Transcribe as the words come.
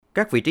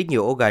Các vị trí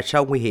nhiều ổ gà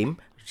sâu nguy hiểm,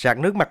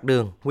 rạn nứt mặt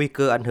đường, nguy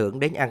cơ ảnh hưởng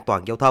đến an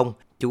toàn giao thông,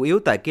 chủ yếu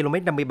tại km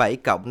 57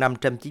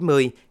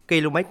 590,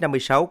 km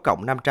 56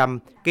 500,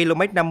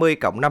 km 50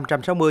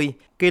 560,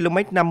 km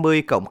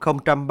 50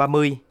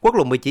 030, quốc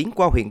lộ 19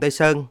 qua huyện Tây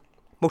Sơn.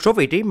 Một số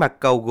vị trí mặt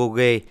cầu gồ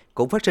ghề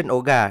cũng phát sinh ổ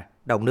gà,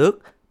 đọng nước.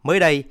 Mới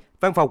đây,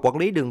 Văn phòng Quản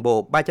lý Đường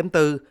bộ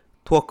 3.4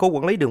 thuộc Khu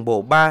Quản lý Đường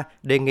bộ 3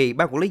 đề nghị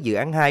Ban Quản lý Dự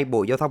án 2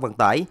 Bộ Giao thông Vận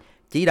tải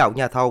chỉ đạo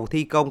nhà thầu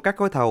thi công các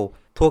gói thầu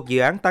thuộc dự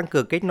án tăng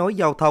cường kết nối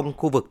giao thông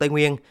khu vực Tây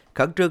Nguyên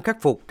khẩn trương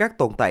khắc phục các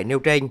tồn tại nêu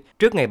trên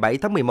trước ngày 7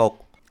 tháng 11.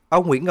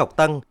 Ông Nguyễn Ngọc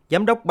Tân,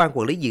 Giám đốc Ban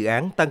Quản lý Dự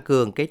án tăng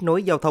cường kết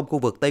nối giao thông khu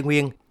vực Tây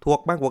Nguyên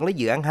thuộc Ban Quản lý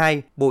Dự án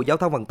 2 Bộ Giao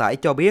thông Vận tải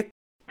cho biết.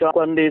 Cho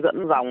quân đi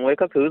dẫn dòng với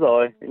các thứ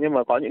rồi, nhưng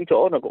mà có những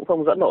chỗ nó cũng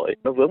không dẫn nổi,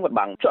 nó vướng mặt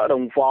bằng chợ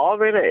Đồng Phó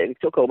với lại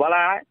chỗ cầu Ba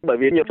La ấy. Bởi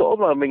vì nhiều chỗ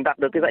mà mình đặt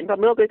được cái rãnh thoát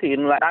nước ấy thì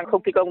lại đang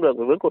không thi công được,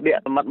 vướng cột điện,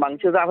 mặt bằng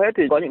chưa giao hết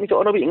thì có những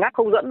chỗ nó bị ngắt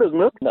không dẫn được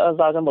nước. Đã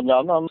giao cho một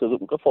nhóm sử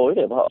dụng cái phối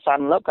để họ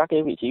san lấp các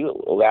cái vị trí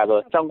ổ gà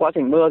rồi. Trong quá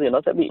trình mưa thì nó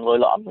sẽ bị lồi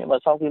lõm, nhưng mà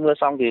sau khi mưa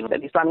xong thì sẽ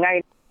đi san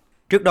ngay.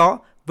 Trước đó,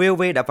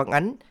 VOV đã phản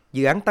ánh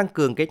dự án tăng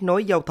cường kết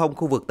nối giao thông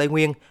khu vực Tây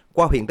Nguyên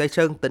qua huyện Tây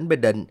Sơn, tỉnh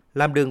Bình Định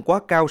làm đường quá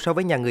cao so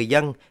với nhà người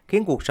dân,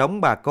 khiến cuộc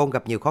sống bà con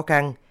gặp nhiều khó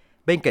khăn.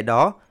 Bên cạnh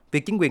đó,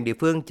 việc chính quyền địa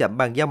phương chậm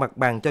bàn giao mặt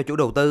bằng cho chủ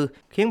đầu tư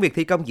khiến việc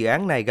thi công dự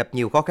án này gặp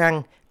nhiều khó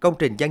khăn, công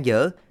trình dang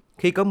dở.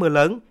 Khi có mưa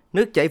lớn,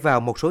 nước chảy vào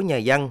một số nhà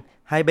dân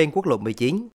hai bên quốc lộ 19.